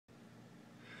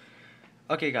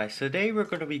Okay guys, today we're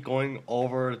going to be going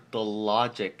over the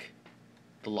logic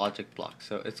block.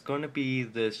 So it's going to be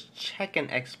this check and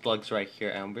X plugs right here,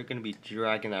 and we're going to be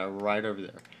dragging that right over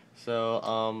there.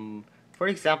 So for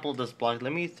example, this block,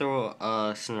 let me throw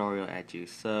a scenario at you.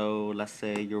 So let's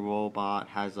say your robot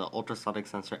has an ultrasonic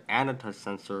sensor and a touch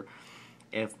sensor.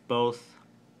 If both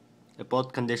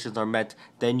conditions are met,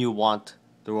 then you want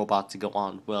the robot to go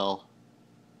on. Well,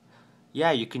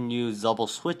 yeah, you can use double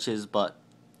switches, but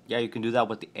yeah, you can do that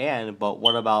with the AND, but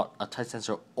what about a touch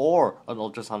sensor or an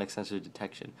ultrasonic sensor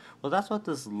detection? Well, that's what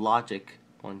this logic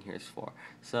one here is for.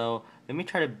 So let me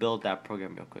try to build that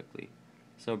program real quickly.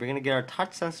 So we're going to get our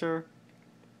touch sensor,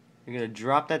 we're going to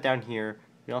drop that down here.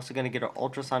 We're also going to get our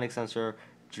ultrasonic sensor,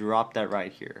 drop that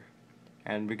right here.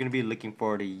 And we're going to be looking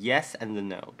for the yes and the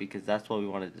no, because that's what we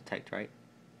want to detect, right?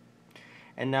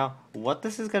 And now what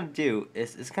this is going to do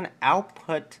is it's going to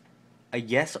output a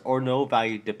yes or no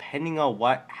value depending on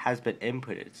what has been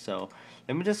inputted. So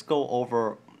let me just go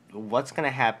over what's going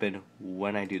to happen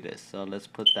when I do this. So let's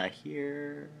put that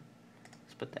here.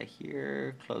 Let's put that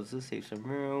here. Close this, save some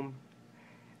room.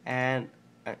 And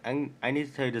I need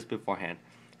to tell you this beforehand.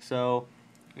 So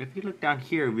if you look down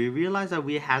here, we realize that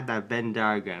we have that Venn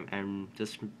diagram. And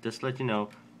just to let you know,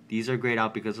 these are grayed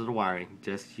out because of the wiring.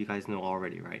 Just you guys know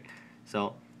already, right?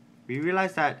 So we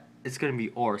realize that it's going to be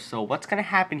OR. So what's going to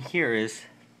happen here is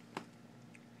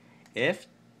if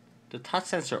the touch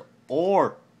sensor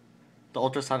or the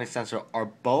ultrasonic sensor are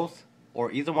both,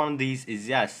 or either one of these is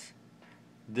yes,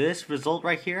 this result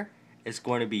right here is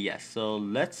going to be yes. So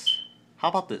how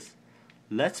about this?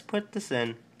 Let's put this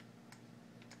in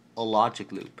a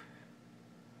logic loop.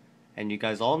 And you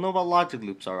guys all know what logic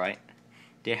loops are, right?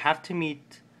 They have to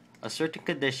meet a certain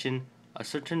condition, a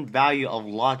certain value of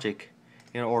logic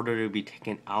in order to be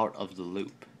taken out of the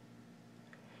loop.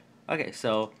 Okay,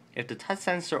 so if the touch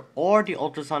sensor or the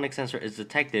ultrasonic sensor is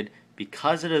detected,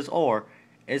 because it is OR,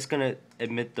 it's going to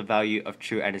emit the value of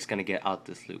true and it's going to get out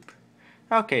this loop.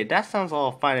 Okay, that sounds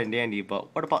all fine and dandy,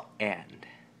 but what about AND?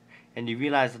 And you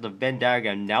realize that the Venn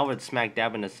diagram, now it's smack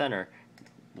dab in the center.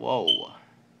 Whoa.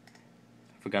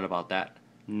 Forgot about that.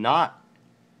 Not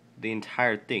the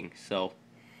entire thing. So,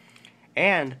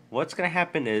 and what's going to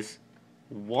happen is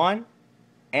 1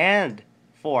 and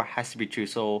 4 has to be true.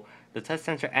 So the touch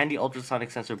sensor and the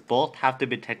ultrasonic sensor both have to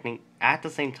be detecting at the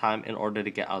same time in order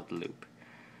to get out the loop.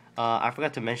 I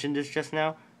forgot to mention this just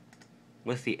now.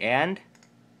 With the AND,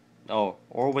 or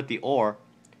with the OR,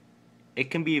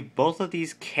 it can be, both of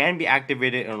these can be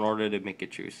activated in order to make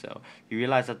it true. So you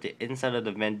realize that the inside of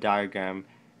the Venn diagram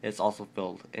is also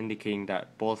filled, indicating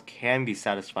that both can be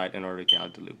satisfied in order to get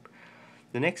out the loop.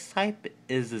 The next type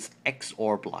is this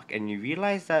XOR block, and you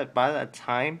realize that by that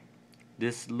time,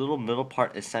 this little middle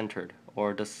part is centered,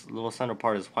 or this little center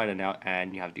part is whited out,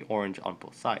 and you have the orange on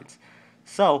both sides.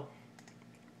 So,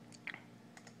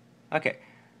 okay,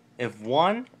 if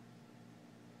 1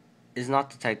 is not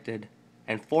detected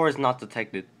and 4 is not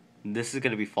detected, this is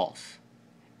going to be false.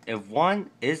 If 1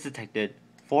 is detected,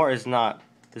 4 is not,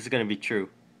 this is going to be true.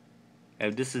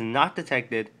 If this is not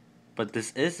detected, but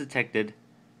this is detected,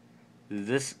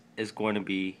 this is going to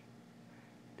be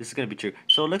true.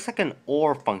 So it looks like an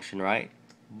OR function, right?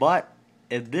 But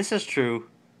if this is true,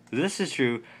 this is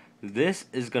true, this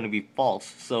is going to be false.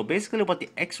 So basically what the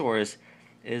XOR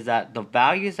is that the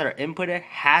values that are inputted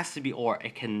has to be OR.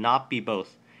 It cannot be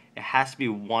both. It has to be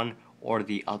one or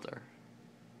the other.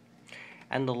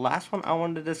 And the last one I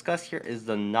want to discuss here is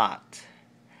the NOT.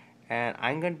 And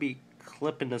I'm going to be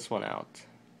clipping this one out.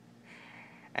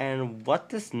 And what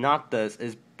this NOT does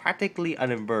is practically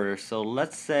an inverter. So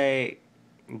let's say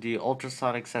the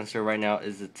ultrasonic sensor right now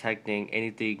is detecting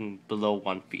anything below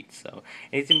 1 feet. So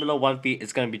anything below 1 feet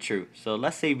is going to be true. So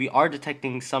let's say we are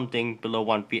detecting something below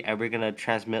 1 feet and we're going to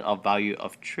transmit a value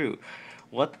of true.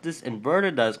 What this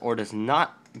inverter does or does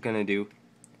not going to do,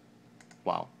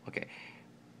 what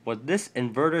this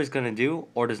inverter is going to do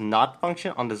or does not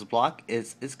function on this block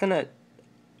is it's going to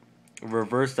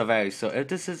reverse the value. So if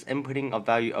this is inputting a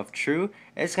value of true,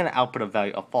 it's going to output a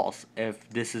value of false. If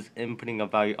this is inputting a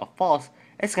value of false,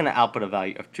 it's going to output a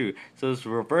value of true. So this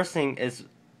reversing is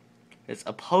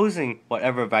opposing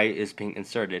whatever value is being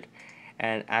inserted.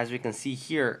 And as we can see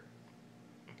here,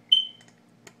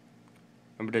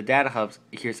 remember the data hubs,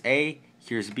 here's A,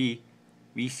 here's B.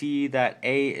 We see that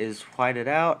A is whited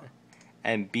out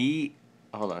and B,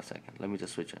 hold on a second, let me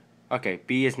just switch it. Okay,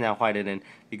 B is now whited in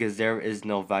because there is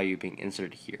no value being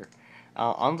inserted here.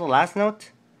 On the last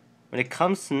note, when it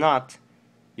comes to NOT,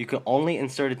 you can only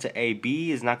insert it to A.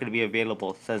 B is not going to be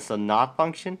available since the NOT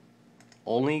function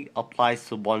only applies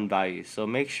to one value. So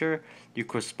make sure you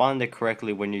correspond it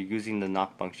correctly when you're using the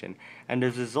NOT function. And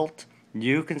the result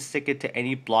You can stick it to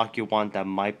any block you want that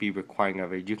might be requiring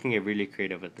of it. You can get really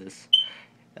creative with this.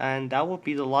 And that will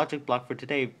be the logic block for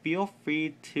today. Feel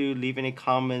free to leave any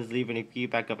comments, leave any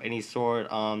feedback of any sort.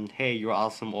 Hey, you're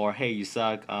awesome, or hey, you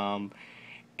suck.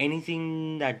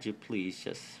 Anything that you please.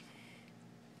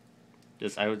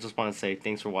 Just I would just want to say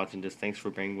thanks for watching this. Thanks for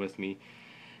being with me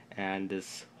and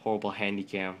this horrible handy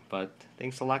cam. But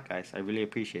thanks a lot, guys. I really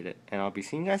appreciate it. And I'll be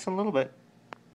seeing you guys in a little bit.